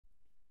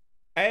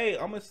Hey,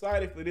 I'm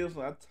excited for this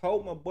one. I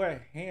told my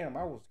boy Ham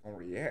I was gonna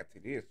react to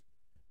this.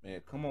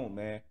 Man, come on,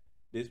 man.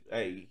 This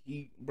hey,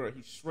 he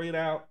straight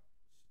out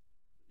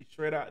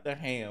the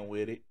hand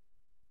with it.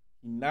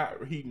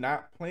 He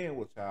not playing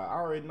with y'all. I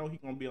already know he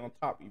gonna be on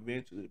top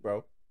eventually,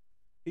 bro.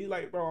 He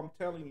like, bro, I'm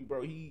telling you,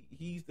 bro,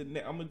 he's the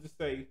next. I'm gonna just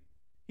say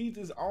he's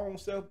his own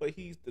self, but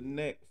he's the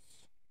next.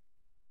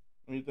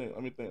 Let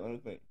me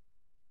think.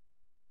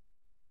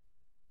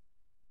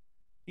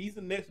 He's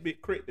the next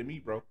big crit to me,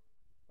 bro.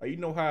 Like you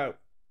know how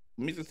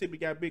Mississippi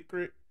got big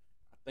crit?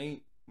 I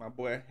think my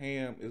boy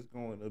Ham is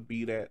going to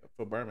be that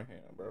for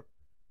Birmingham, bro.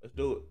 Let's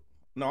do it.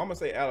 No, I'm gonna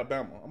say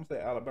Alabama. I'm gonna say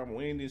Alabama.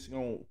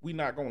 We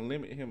not gonna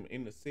limit him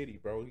in the city,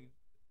 bro. He's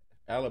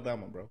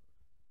Alabama, bro.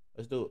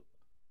 Let's do it.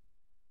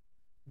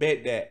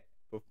 Bet that.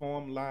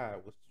 Perform live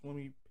with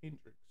Swimi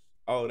Pendrix.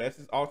 Oh, that's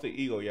his alter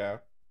ego,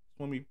 y'all.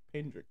 Swimi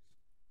Pendrix.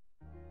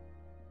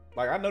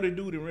 Like I know the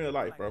dude in real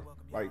life, bro.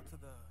 Like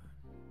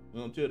we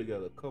don't chill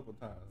together a couple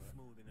times. Man.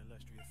 Smooth and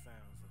illustrious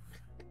sounds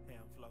of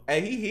Ham-flo.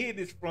 Hey, he hid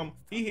this from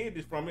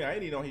me. I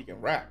didn't even know he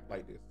can rap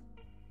like this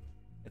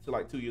until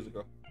like 2 years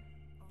ago.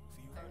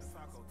 See, you heard of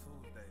Taco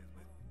Tuesdays,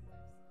 but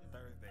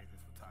Thursdays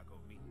is for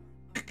taco meat.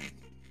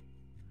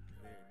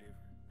 Very different.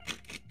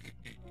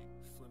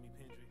 Swimi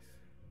Pendrix.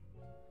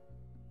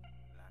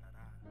 La da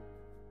da.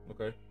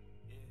 Okay.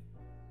 Yeah.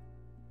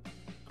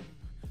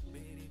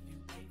 Bet if you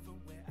ain't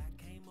from where I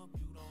came up,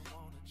 you don't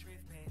wanna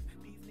trespass.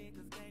 These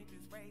niggas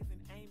dangerous,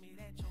 raising, aim it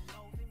at your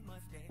nose and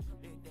mustache.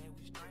 Bet that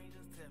we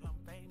strangers till I'm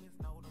famous,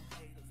 know them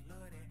haters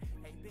love that.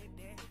 Hey, bet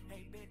that,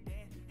 hey, bet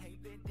that, hey,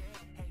 bet that,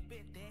 hey,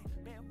 bet that.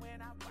 Bet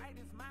when I write,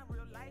 it's my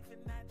real life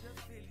and not just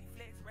silly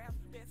flex rap.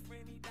 Best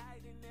friend, he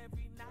died, and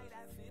every night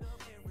I sit up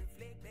and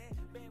reflect that.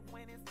 Bet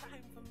when it's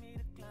time for me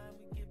to climb,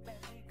 we get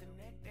back, we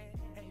connect that.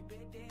 Hey,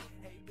 bet that,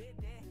 hey, bet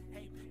that,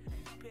 hey,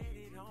 bet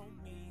it on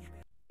me.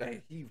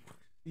 Hey,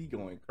 he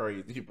going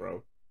crazy,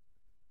 bro.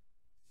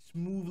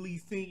 Smoothly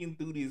singing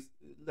through this.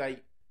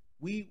 Like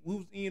we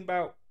was in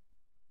about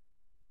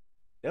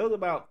that was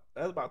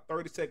about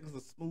 30 seconds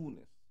of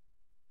smoothness.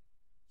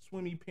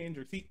 Swimmy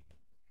Pendrix.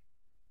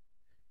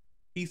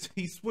 He's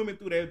swimming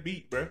through that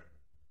beat, bro.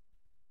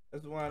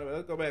 Let's wind up.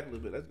 Let's go back a little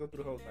bit. Let's go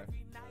through the whole thing.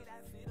 Every night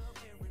I sit up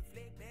and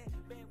reflect that.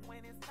 Bet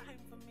when it's time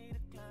for me to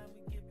climb,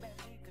 we get back,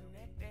 we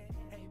connect that.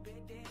 Hey,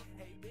 bet that,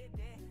 hey, bet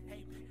that,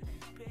 hey,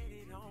 bet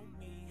it on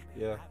me.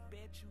 Yeah. I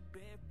bet you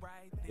bet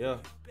right, then Yeah.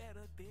 you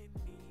better than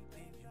me,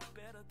 then you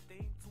better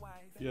think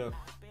twice. Yeah.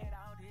 I bet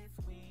all this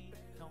weed,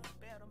 don't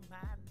bet on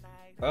my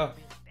night. Ah, Bet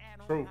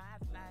that on true. my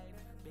life,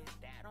 bet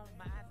that on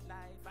my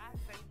life. I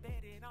say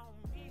bet it on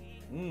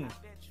me. Mm. I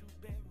bet you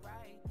bet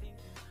right, then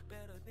you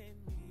better than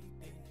me,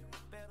 then you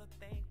better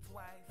think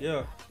twice.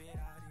 Yeah. I bet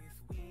all this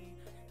weed,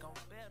 gon'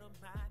 bet on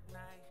my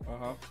night.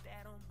 Uh-huh. Bet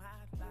that on my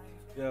life.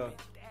 Yeah. Bet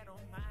that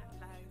on my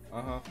life.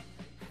 Uh-huh.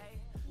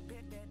 Hey,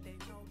 bet that they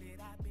know that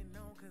I've been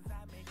known, cause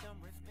I make them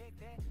respect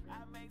that.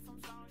 I make some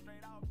songs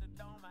straight off the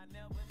dome, I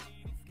never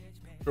need a sketch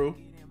pad. True.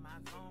 Get in my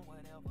zone,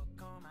 whatever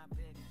come, I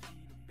bet it be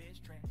the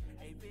best track.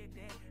 Hey, bet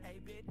that, hey,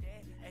 bet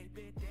that, hey,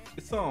 bet that.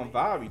 It's on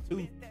Bobby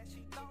too. Bet that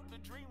she thought the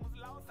dream was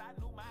lost, I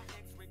knew my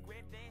ex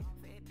regret that.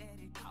 Said that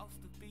it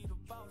cost to be the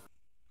boss.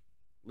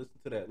 Listen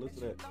to that. Listen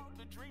to that. Thought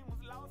the dream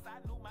was lost, I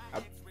knew my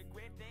ex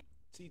regret that.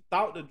 She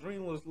thought the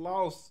dream was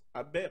lost.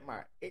 I bet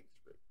my ex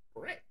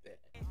regret that.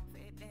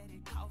 Said that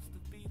it cost to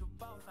be the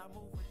boss. I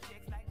move with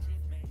checks like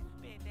chess, man.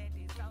 Bet that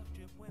they south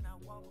drip when I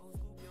walk on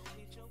scoop your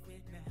picture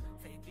with now.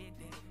 Say bet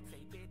that,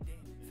 say bet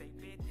that, say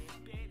bet that,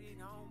 bet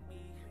it on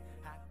me.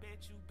 I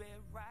bet you bet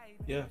right.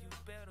 Yeah. You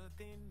better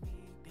than me,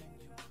 then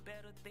you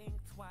better think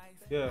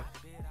twice. Yeah. I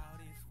bet all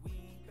this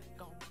weed,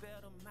 gon'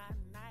 bet on my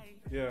night.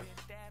 Yeah.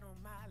 Bet that on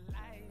my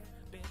life,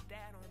 bet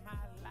that on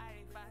my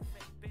life. I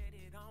say bet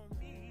it on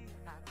me.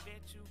 I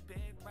bet you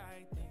bet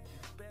right, then you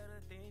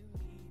better than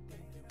me,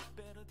 then you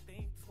better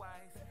think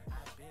twice.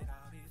 I bet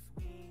all this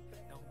weed,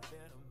 don't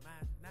bet on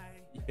my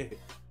night. Yeah.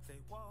 Say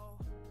whoa,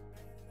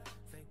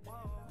 say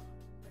whoa.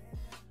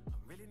 I'm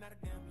really not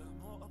a gambler,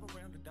 more of a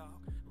rounder dog.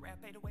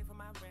 Rap paid away from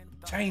my random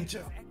thoughts. Change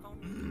up. Act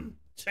on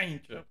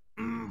Change up.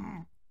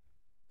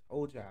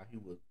 Told y'all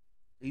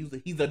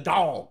he's a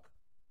dog.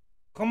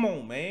 Come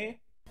on, man.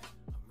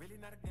 I'm really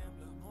not a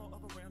gambler, more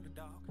of a rounder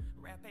dog.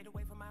 Rap paid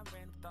away from my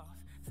random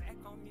thoughts. Sack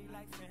on me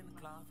like Santa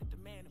Claus. If the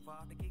man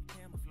involved, I get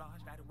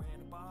camouflaged. I done ran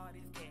up all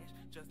this cash.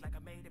 Just like I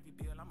made every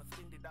bill, I'ma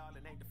spend it all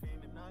and ain't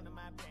defending none of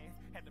my past.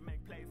 Had to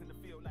make plays in the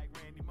field like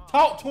Randy Moss.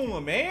 Talk to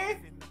him,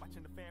 man. Sitting there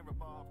watching the fan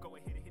revolve. Go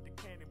ahead and hit the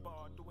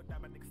cannonball. Do what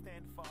my niggas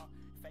stand for.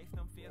 Face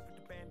them fears with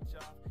the bandage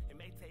off. It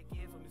may take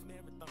years on this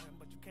marathon,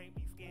 but you can't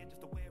be scared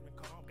just to wear it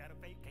calm. Gotta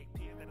vacate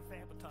tears that are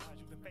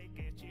sabotage. Using fake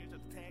ass cheers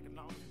just to tag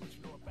along. What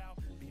you know about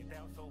being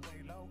down so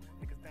way low.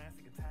 Niggas dying,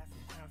 sick and tired,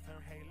 some crowns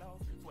turn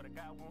halos. Swear to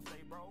God won't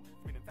say bro.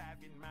 Spending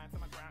time getting mine till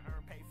my grind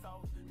earn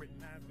pesos.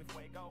 Written lines with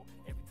fuego.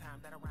 Every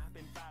time that I rhyme,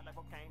 been fire like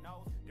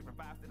volcanoes. Different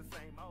vibes to the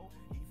same old.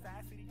 East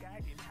side city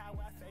guy getting how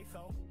I say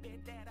so.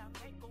 Bet that I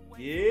make a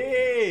way.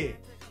 Yeah.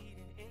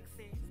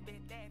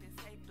 Bet that it's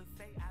safe to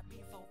say I be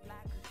so fly,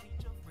 could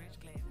teach a French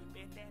class.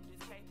 Bet that this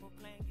paper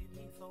plane get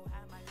me so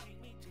high, might treat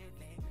me jet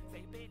lag.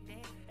 Say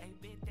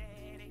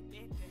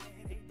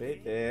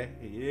Bet that.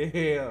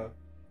 Yeah.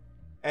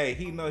 Hey,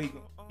 he know he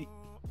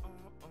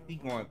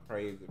going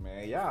crazy,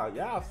 man.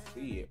 Y'all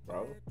see it,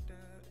 bro.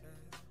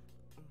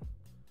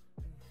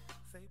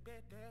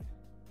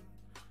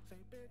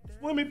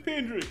 Swimi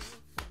Pendrix.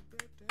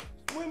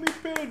 Swimi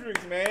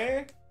Pendrix,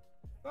 man.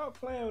 Stop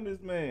playing with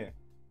this man.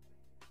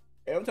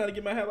 Hey, I'm trying to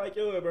get my hair like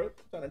yours, bro. I'm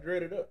trying to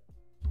dread it up.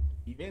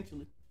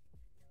 Eventually.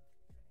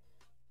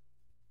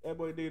 That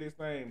boy did his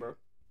thing, bro.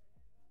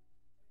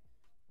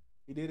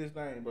 He did his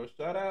thing, bro.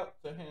 Shout out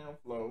to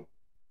Ham-flo.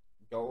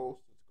 Go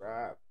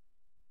subscribe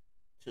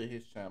to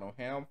his channel.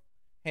 Ham-flo.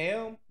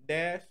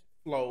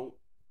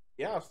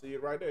 Y'all see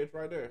it right there. It's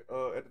right there.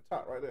 At the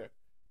top right there.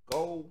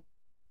 Go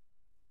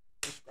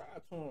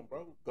subscribe to him,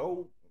 bro.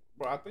 Go,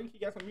 bro. I think he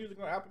got some music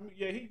on Apple Music.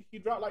 Yeah, he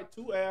dropped like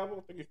 2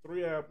 albums. I think it's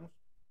 3 albums.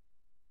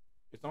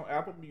 It's on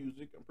Apple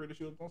Music. I'm pretty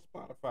sure it's on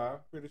Spotify.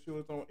 Pretty sure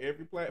it's on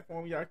every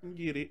platform y'all can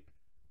get it.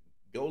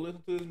 Go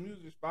listen to his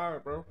music. It's fire,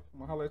 bro. I'm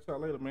gonna holler at y'all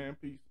later, man.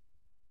 Peace.